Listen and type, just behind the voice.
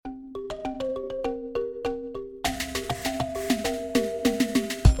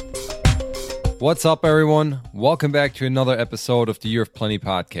What's up, everyone? Welcome back to another episode of the Year of Plenty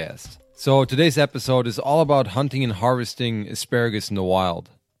podcast. So today's episode is all about hunting and harvesting asparagus in the wild.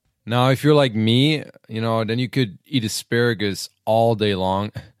 Now, if you're like me, then you could eat asparagus all day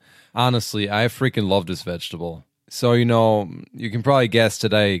long. Honestly, I freaking love this vegetable. So, you can probably guess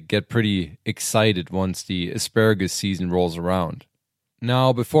that I get pretty excited once the asparagus season rolls around.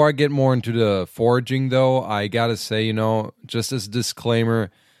 Now, before I get more into the foraging, though, I gotta say, just as a disclaimer,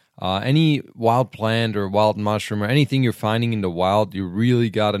 any wild plant or wild mushroom or anything you're finding in the wild, you really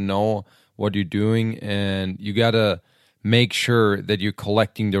gotta know what you're doing, and you gotta make sure that you're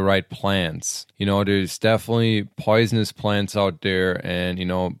collecting the right plants. There's definitely poisonous plants out there,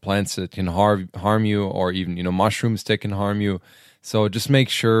 and plants that can harm you, or even mushrooms that can harm you. So just make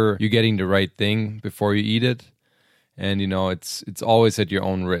sure you're getting the right thing before you eat it, and it's always at your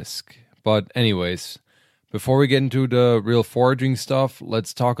own risk. But anyways, before we get into the real foraging stuff,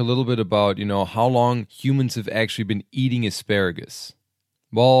 let's talk a little bit about how long humans have actually been eating asparagus.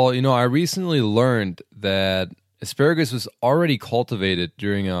 Well, I recently learned that asparagus was already cultivated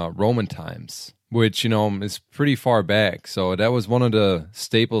during Roman times, which, is pretty far back. So that was one of the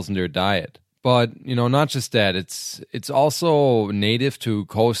staples in their diet. But, not just that, it's also native to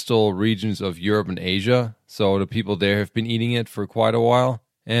coastal regions of Europe and Asia. So the people there have been eating it for quite a while.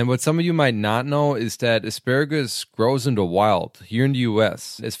 And what some of you might not know is that asparagus grows in the wild here in the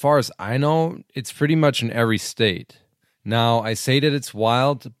US. As far as I know, it's pretty much in every state. Now, I say that it's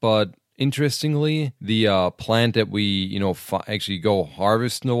wild, but interestingly, the plant that we, actually go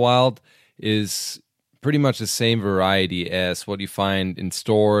harvest in the wild is pretty much the same variety as what you find in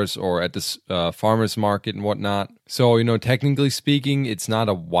stores or at the farmer's market and whatnot. So, technically speaking, it's not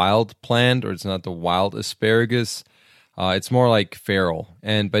a wild plant, or it's not the wild asparagus. It's more like feral.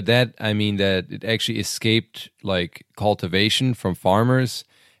 And by that, I mean that it actually escaped cultivation from farmers.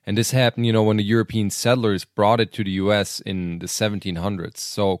 And this happened, when the European settlers brought it to the U.S. in the 1700s,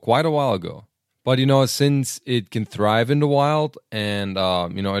 so quite a while ago. But, since it can thrive in the wild and,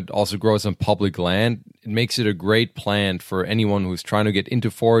 it also grows on public land, it makes it a great plant for anyone who's trying to get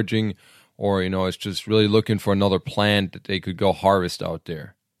into foraging, or, is just really looking for another plant that they could go harvest out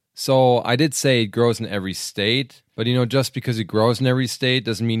there. So I did say it grows in every state, but, just because it grows in every state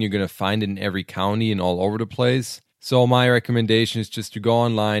doesn't mean you're going to find it in every county and all over the place. So my recommendation is just to go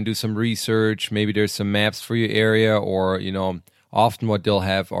online, do some research. Maybe there's some maps for your area, or, often what they'll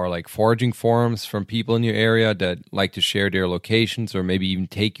have are foraging forums from people in your area that like to share their locations, or maybe even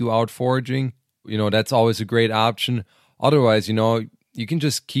take you out foraging. That's always a great option. Otherwise, you can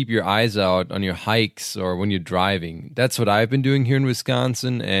just keep your eyes out on your hikes or when you're driving. That's what I've been doing here in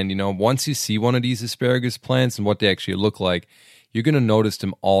Wisconsin. And, once you see one of these asparagus plants and what they actually look like, you're going to notice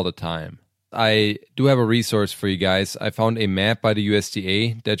them all the time. I do have a resource for you guys. I found a map by the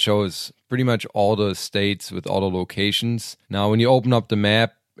USDA that shows pretty much all the states with all the locations. Now, when you open up the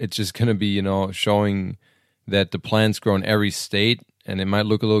map, it's just going to be, showing that the plants grow in every state, and it might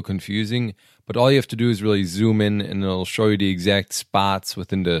look a little confusing, but all you have to do is really zoom in, and it'll show you the exact spots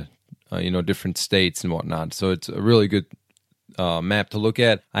within the, different states and whatnot. So it's a really good map to look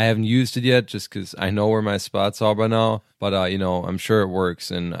at. I haven't used it yet just because I know where my spots are by now, but I'm sure it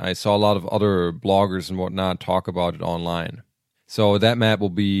works, and I saw a lot of other bloggers and whatnot talk about it online. So that map will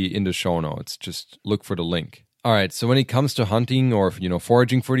be in the show notes. Just look for the link. All right, so when it comes to hunting or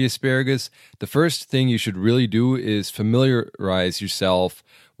foraging for the asparagus, the first thing you should really do is familiarize yourself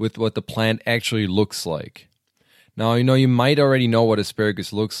with what the plant actually looks like. Now, you might already know what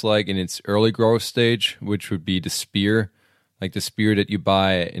asparagus looks like in its early growth stage, which would be the spear, like the spear that you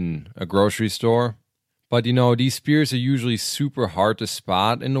buy in a grocery store. But, these spears are usually super hard to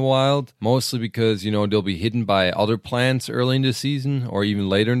spot in the wild, mostly because, they'll be hidden by other plants early in the season or even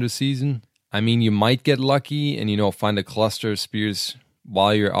later in the season. I mean, you might get lucky and, find a cluster of spears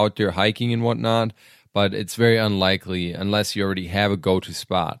while you're out there hiking and whatnot, but it's very unlikely unless you already have a go-to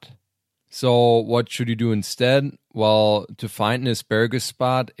spot. So what should you do instead? Well, to find an asparagus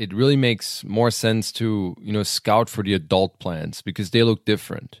spot, it really makes more sense to, scout for the adult plants because they look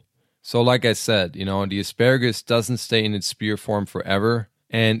different. So like I said, the asparagus doesn't stay in its spear form forever.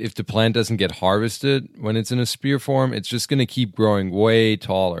 And if the plant doesn't get harvested when it's in a spear form, it's just going to keep growing way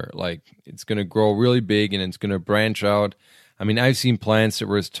taller. It's going to grow really big and it's going to branch out. I mean, I've seen plants that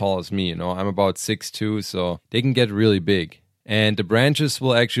were as tall as me, I'm about 6'2", so they can get really big. And the branches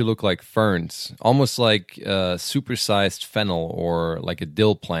will actually look like ferns, almost like a supersized fennel or like a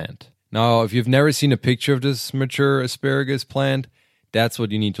dill plant. Now, if you've never seen a picture of this mature asparagus plant, that's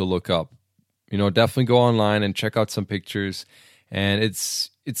what you need to look up. Definitely go online and check out some pictures. And it's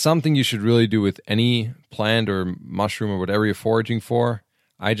something you should really do with any plant or mushroom or whatever you're foraging for.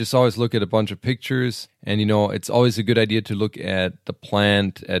 I just always look at a bunch of pictures, and it's always a good idea to look at the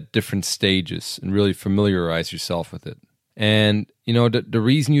plant at different stages and really familiarize yourself with it. And the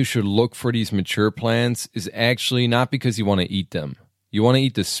reason you should look for these mature plants is actually not because you want to eat them. You want to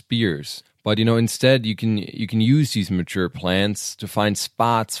eat the spears, but instead you can use these mature plants to find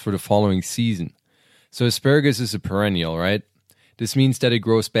spots for the following season. So asparagus is a perennial, right? This means that it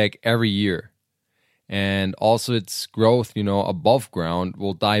grows back every year. And also its growth, above ground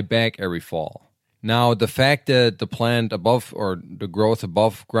will die back every fall. Now, the fact that the plant above or the growth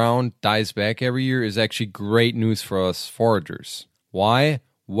above ground dies back every year is actually great news for us foragers. Why?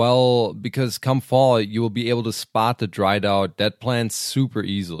 Well, because come fall, you will be able to spot the dried out dead plants super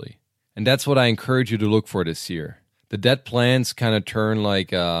easily. And that's what I encourage you to look for this year. The dead plants kind of turn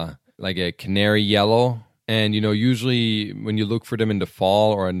like a canary yellow. And, usually when you look for them in the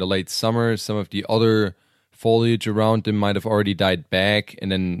fall or in the late summer, some of the other foliage around them might have already died back,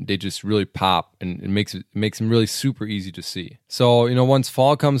 and then they just really pop, and it makes them really super easy to see. So, once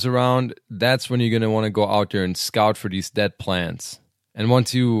fall comes around, that's when you're going to want to go out there and scout for these dead plants. And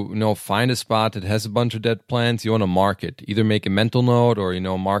once you find a spot that has a bunch of dead plants, you want to mark it. Either make a mental note or,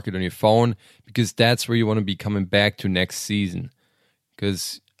 mark it on your phone, because that's where you want to be coming back to next season.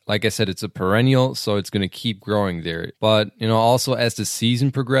 Because like I said, it's a perennial, so it's going to keep growing there. But, also as the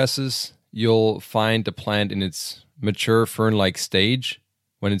season progresses, you'll find the plant in its mature fern-like stage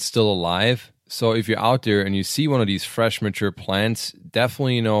when it's still alive. So if you're out there and you see one of these fresh, mature plants,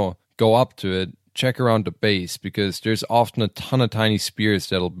 definitely, go up to it, check around the base, because there's often a ton of tiny spears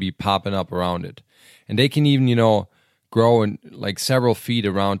that'll be popping up around it. And they can even, grow in like several feet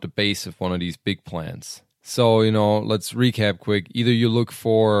around the base of one of these big plants. So, let's recap quick. Either you look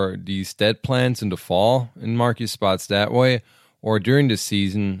for these dead plants in the fall and mark your spots that way, or during the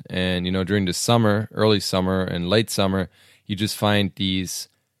season and, during the summer, early summer and late summer, you just find these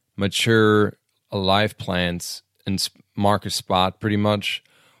mature, alive plants and mark a spot pretty much.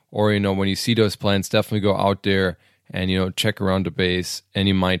 Or, when you see those plants, definitely go out there and, check around the base, and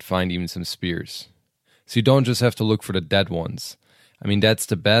you might find even some spears. So you don't just have to look for the dead ones. I mean, that's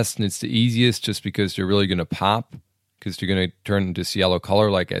the best and it's the easiest just because they're really going to pop, because they're going to turn this yellow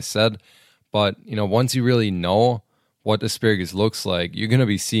color, like I said. But, once you really know what asparagus looks like, you're going to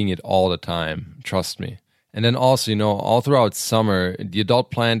be seeing it all the time. Trust me. And then also, all throughout summer, the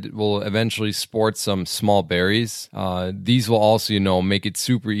adult plant will eventually sport some small berries. These will also, make it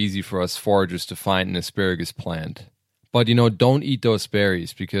super easy for us foragers to find an asparagus plant. But, don't eat those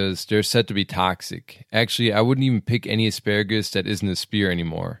berries because they're said to be toxic. Actually, I wouldn't even pick any asparagus that isn't a spear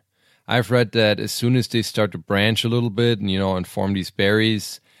anymore. I've read that as soon as they start to branch a little bit and form these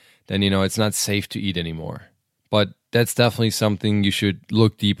berries, then, it's not safe to eat anymore. But that's definitely something you should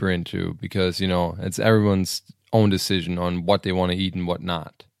look deeper into because, it's everyone's own decision on what they want to eat and what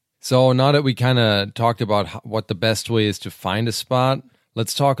not. So now that we kind of talked about what the best way is to find a spot,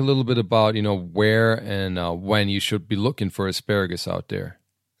 let's talk a little bit about, where and when you should be looking for asparagus out there.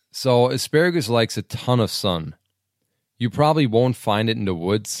 So asparagus likes a ton of sun. You probably won't find it in the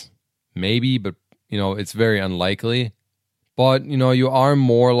woods, maybe, but, it's very unlikely. But, you are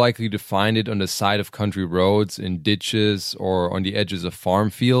more likely to find it on the side of country roads, in ditches, or on the edges of farm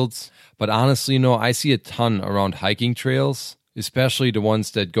fields. But honestly, I see a ton around hiking trails, especially the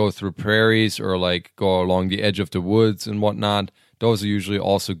ones that go through prairies or like go along the edge of the woods and whatnot. Those are usually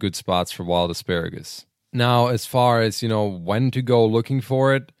also good spots for wild asparagus. Now, as far as, when to go looking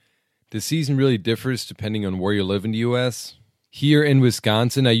for it, the season really differs depending on where you live in the U.S. Here in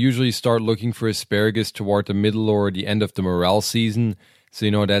Wisconsin, I usually start looking for asparagus toward the middle or the end of the morel season.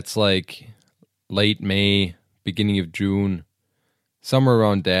 So, that's like late May, beginning of June, somewhere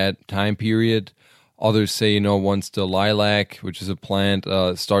around that time period. Others say, once the lilac, which is a plant,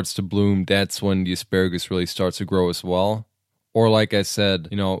 starts to bloom, that's when the asparagus really starts to grow as well. Or like I said,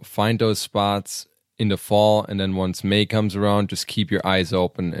 find those spots in the fall, and then once May comes around, just keep your eyes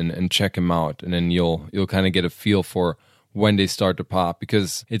open and check them out. And then you'll kind of get a feel for when they start to pop,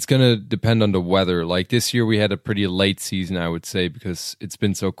 because it's going to depend on the weather. Like this year we had a pretty late season, I would say, because it's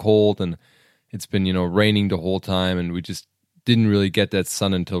been so cold and it's been, raining the whole time, and we just didn't really get that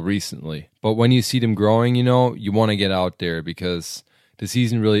sun until recently. But when you see them growing, you want to get out there because the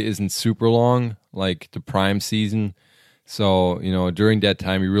season really isn't super long, like the prime season. So, during that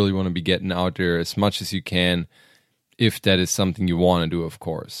time, you really want to be getting out there as much as you can, if that is something you want to do, of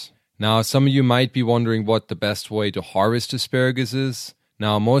course. Now, some of you might be wondering what the best way to harvest asparagus is.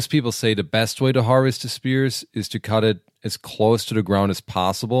 Now, most people say the best way to harvest asparagus is to cut it as close to the ground as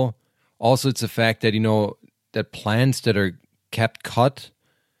possible. Also, it's a fact that, that plants that are kept cut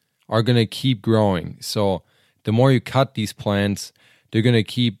are going to keep growing. So the more you cut these plants, they're going to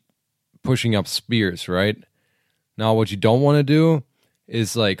keep pushing up spears, right? Now, what you don't want to do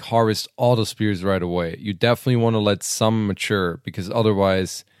is like harvest all the spears right away. You definitely want to let some mature, because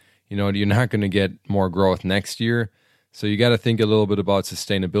otherwise, you're not going to get more growth next year. So you got to think a little bit about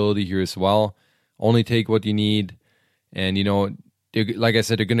sustainability here as well. Only take what you need. And, like I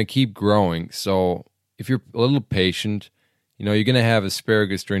said, they're going to keep growing. So if you're a little patient, you're going to have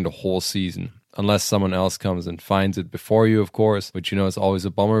asparagus during the whole season, unless someone else comes and finds it before you, of course, which, is always a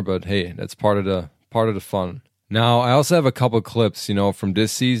bummer. But hey, that's part of the fun. Now, I also have a couple clips, from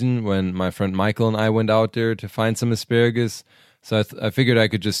this season when my friend Michael and I went out there to find some asparagus. So I figured I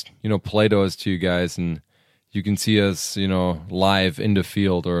could just, play those to you guys, and you can see us, live in the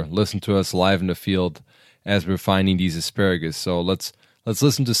field, or listen to us live in the field as we're finding these asparagus. So let's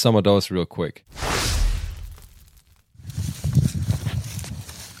listen to some of those real quick.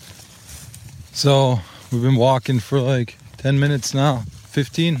 So we've been walking for like 10 minutes now,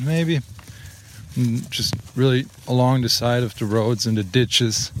 15 maybe, and just really along the side of the roads and the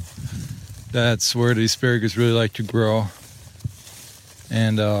ditches. That's where the asparagus really like to grow.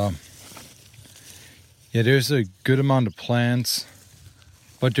 And there's a good amount of plants,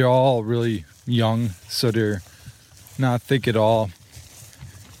 but they're all really young, so they're not thick at all.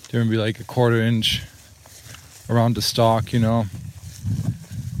 They're gonna be like a 1/4 inch around the stalk,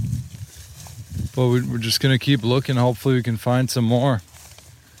 But we're just gonna keep looking. Hopefully we can find some more.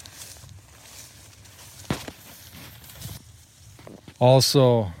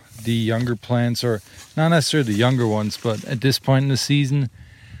 Also, the younger plants, or not necessarily the younger ones, but at this point in the season,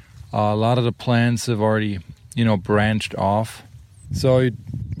 a lot of the plants have already, branched off. So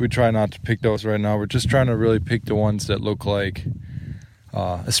we try not to pick those right now. We're just trying to really pick the ones that look like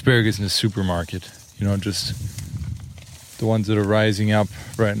asparagus in the supermarket. Just the ones that are rising up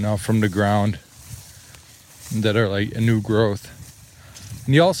right now from the ground, that are like a new growth.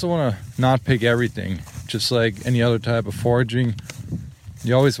 And you also want to not pick everything, just like any other type of foraging.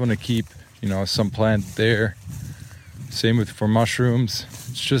 You always want to keep, some plant there. Same for mushrooms.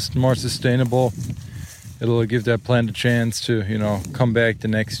 It's just more sustainable. It'll give that plant a chance to, come back the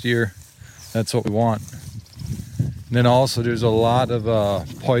next year. That's what we want. And then also there's a lot of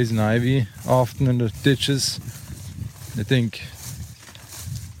poison ivy often in the ditches. I think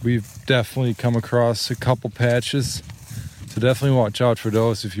we've definitely come across a couple patches. So definitely watch out for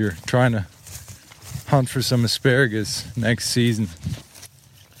those if you're trying to hunt for some asparagus next season.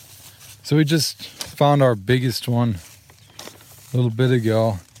 So we just found our biggest one a little bit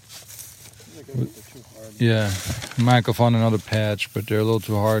ago. Yeah, Michael found another patch, but they're a little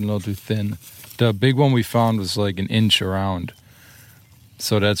too hard and a little too thin. The big one we found was like 1 inch around.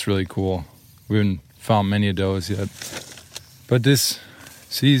 So that's really cool. We haven't found many of those yet. But this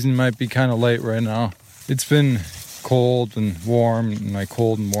season might be kind of late right now. It's been cold and warm, and like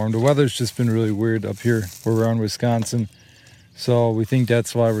cold and warm. The weather's just been really weird up here. We're around Wisconsin. So we think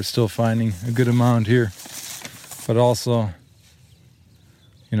that's why we're still finding a good amount here. But also,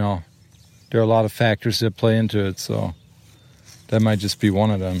 there are a lot of factors that play into it, so that might just be one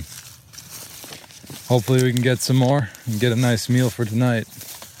of them. Hopefully we can get some more and get a nice meal for tonight.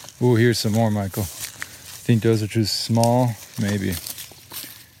 Ooh, here's some more, Michael. Think those are too small? Maybe.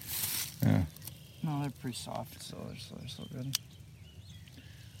 Yeah. No, they're pretty soft, so they're still good.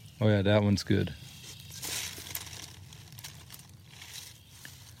 Oh yeah, that one's good.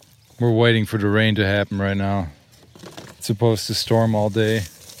 We're waiting for the rain to happen right now. It's supposed to storm all day.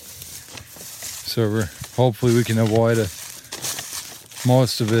 So hopefully we can avoid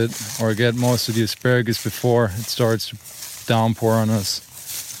most of it, or get most of the asparagus before it starts to downpour on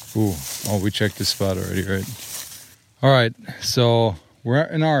us. We checked this spot already, right? All right, so we're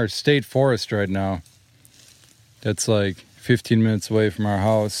in our state forest right now. That's like 15 minutes away from our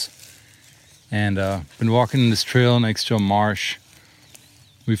house. And been walking this trail next to a marsh.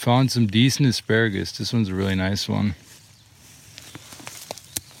 We found some decent asparagus. This one's a really nice one.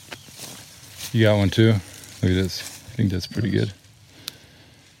 You got one too? Look at this. I think that's pretty good.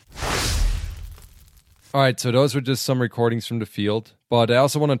 All right, so those were just some recordings from the field. But I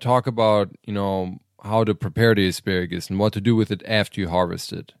also want to talk about, how to prepare the asparagus and what to do with it after you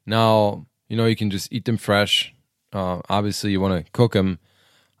harvest it. Now, you can just eat them fresh. Obviously, you want to cook them.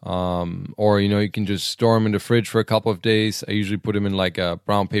 Or, you can just store them in the fridge for a couple of days. I usually put them in like a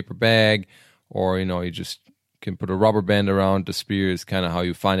brown paper bag. Or, you just can put a rubber band around the spear. Is kind of how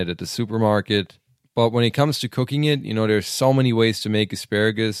you find it at the supermarket. But when it comes to cooking it, there's so many ways to make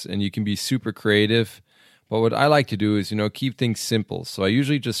asparagus, and you can be super creative. But what I like to do is, keep things simple. So I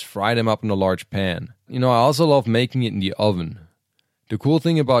usually just fry them up in a large pan. I also love making it in the oven. The cool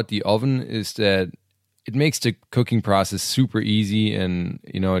thing about the oven is that it makes the cooking process super easy, and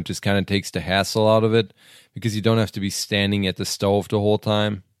it just kind of takes the hassle out of it because you don't have to be standing at the stove the whole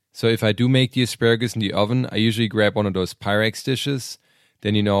time. So if I do make the asparagus in the oven, I usually grab one of those Pyrex dishes.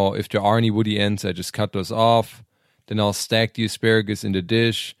 Then, if there are any woody ends, I just cut those off. Then I'll stack the asparagus in the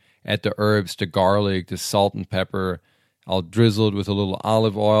dish, add the herbs, the garlic, the salt and pepper. I'll drizzle it with a little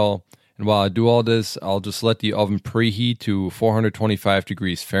olive oil. And while I do all this, I'll just let the oven preheat to 425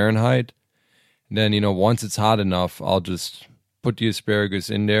 degrees Fahrenheit. And then, once it's hot enough, I'll just put the asparagus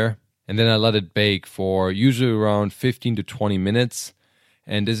in there. And then I let it bake for usually around 15 to 20 minutes.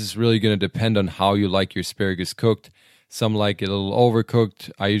 And this is really going to depend on how you like your asparagus cooked. Some like it a little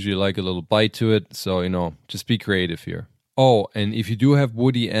overcooked. I usually like a little bite to it. So, just be creative here. Oh, and if you do have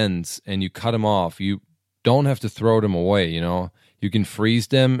woody ends and you cut them off, you don't have to throw them away, You can freeze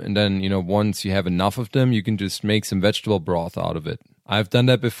them, and then, once you have enough of them, you can just make some vegetable broth out of it. I've done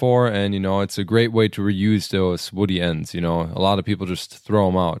that before, and, it's a great way to reuse those woody ends, A lot of people just throw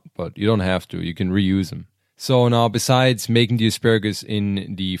them out, but you don't have to. You can reuse them. So now, besides making the asparagus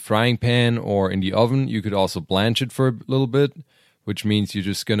in the frying pan or in the oven, you could also blanch it for a little bit, which means you're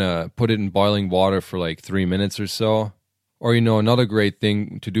just going to put it in boiling water for like 3 minutes or so. Or, another great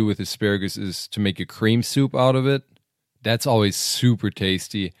thing to do with asparagus is to make a cream soup out of it. That's always super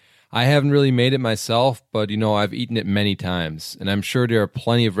tasty. I haven't really made it myself, but, I've eaten it many times. And I'm sure there are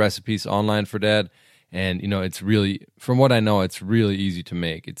plenty of recipes online for that. And, it's really, from what I know, it's really easy to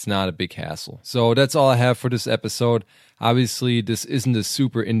make. It's not a big hassle. So that's all I have for this episode. Obviously, this isn't a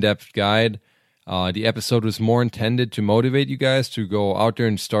super in-depth guide. The episode was more intended to motivate you guys to go out there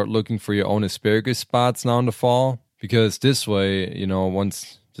and start looking for your own asparagus spots now in the fall. Because this way,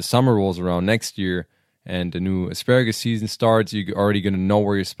 once the summer rolls around next year and the new asparagus season starts, you're already going to know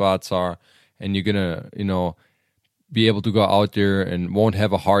where your spots are. And you're going to, be able to go out there and won't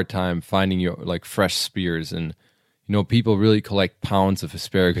have a hard time finding your fresh spears. And people really collect pounds of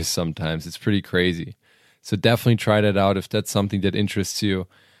asparagus sometimes. It's pretty crazy. So definitely try that out if that's something that interests you.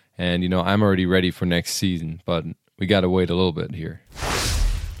 And I'm already ready for next season, but we got to wait a little bit here.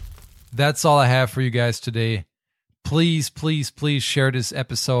 That's all I have for you guys today. Please, please, please share this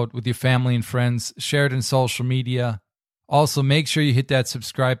episode with your family and friends. Share it in social media. Also, make sure you hit that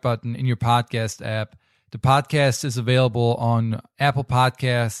subscribe button in your podcast app. The podcast is available on Apple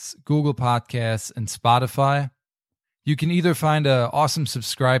Podcasts, Google Podcasts, and Spotify. You can either find an awesome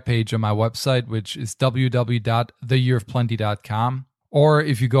subscribe page on my website, which is www.theyearofplenty.com, or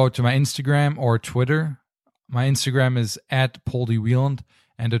if you go to my Instagram or Twitter, my Instagram is @PoldyWieland,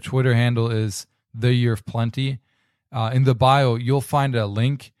 and the Twitter handle is theyearofplenty. In the bio, you'll find a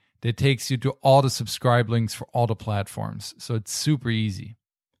link that takes you to all the subscribe links for all the platforms. So it's super easy.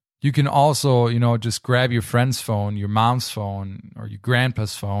 You can also, just grab your friend's phone, your mom's phone, or your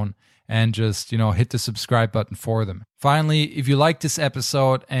grandpa's phone, and just, hit the subscribe button for them. Finally, if you like this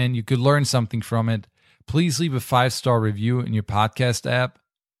episode and you could learn something from it, please leave a 5-star review in your podcast app.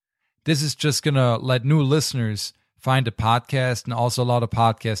 This is just going to let new listeners find the podcast and also allow the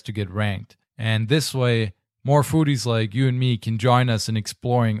podcast to get ranked. And this way, more foodies like you and me can join us in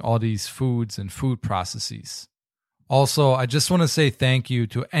exploring all these foods and food processes. Also, I just want to say thank you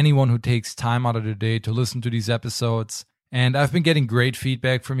to anyone who takes time out of their day to listen to these episodes. And I've been getting great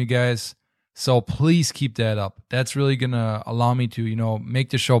feedback from you guys. So please keep that up. That's really going to allow me to,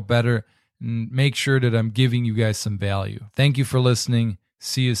 make the show better and make sure that I'm giving you guys some value. Thank you for listening.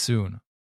 See you soon.